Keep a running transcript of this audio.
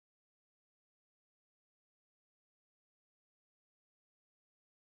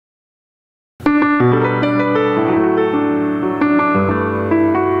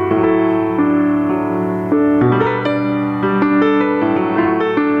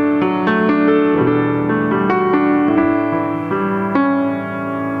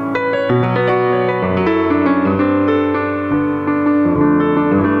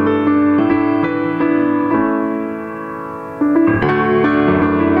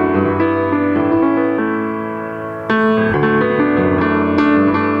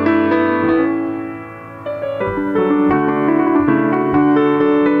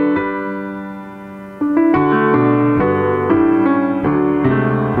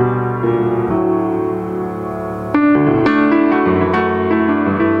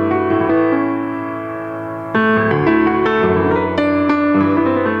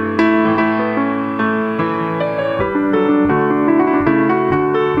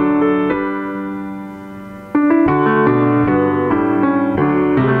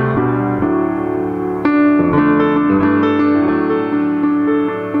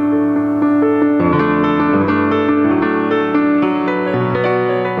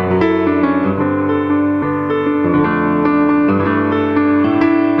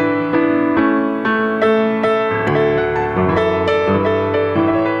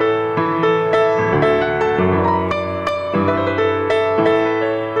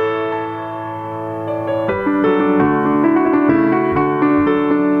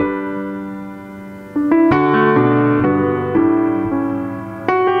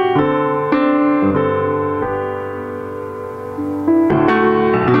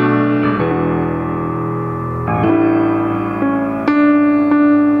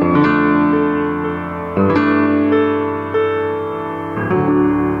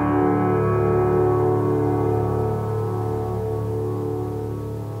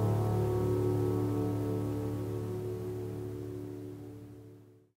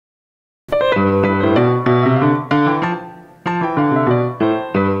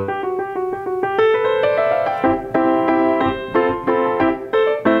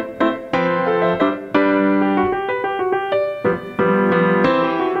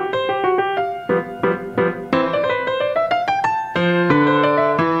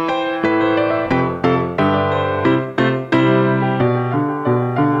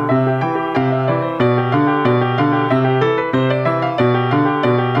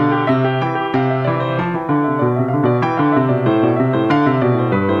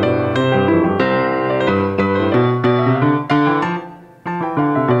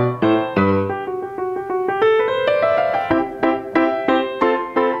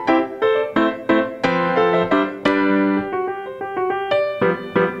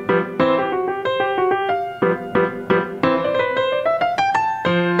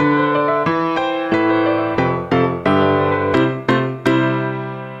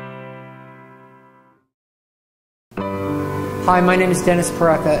Hi, my name is Dennis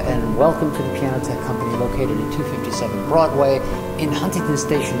Parecka, and welcome to the Piano Tech Company located at 257 Broadway in Huntington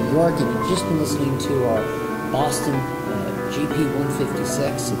Station, New York. And you've just been listening to our Boston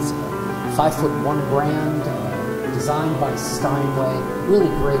GPE156. It's a 5'1" brand, designed by Steinway. Really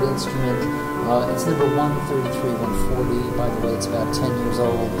great instrument. It's number 133-140. By the way, it's about 10 years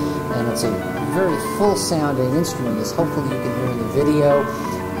old, and it's a very full-sounding instrument, as hopefully you can hear in the video.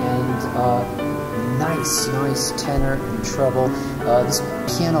 And nice tenor and treble. This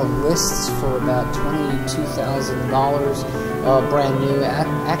piano lists for about $22,000, brand new.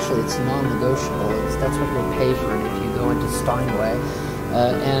 Actually, it's non-negotiable. That's what you'll pay for it if you go into Steinway.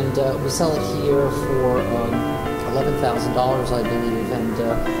 And we sell it here for $11,000, I believe. And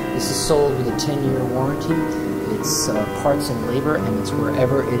this is sold with a 10-year warranty. It's parts and labor, and it's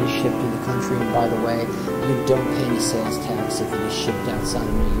wherever it is shipped to the country. And by the way, you don't pay any sales tax if it is shipped outside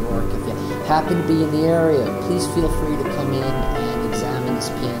of New York. If you happen to be in the area, please feel free to come in and examine this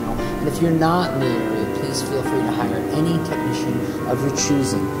piano. And if you're not in the area, please feel free to hire any technician of your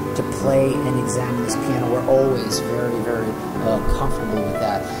choosing to play and examine this piano. We're always very comfortable with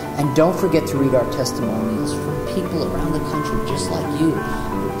that. And don't forget to read our testimonials from people around the country just like you,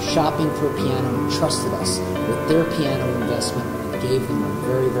 shopping for a piano and trusted us with their piano investment. We gave them a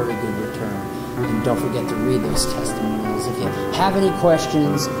very good return. And don't forget to read those testimonials. If you have any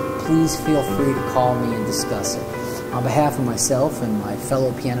questions, please feel free to call me and discuss it. On behalf of myself and my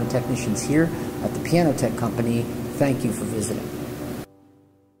fellow piano technicians here at the Piano Tech Company, thank you for visiting.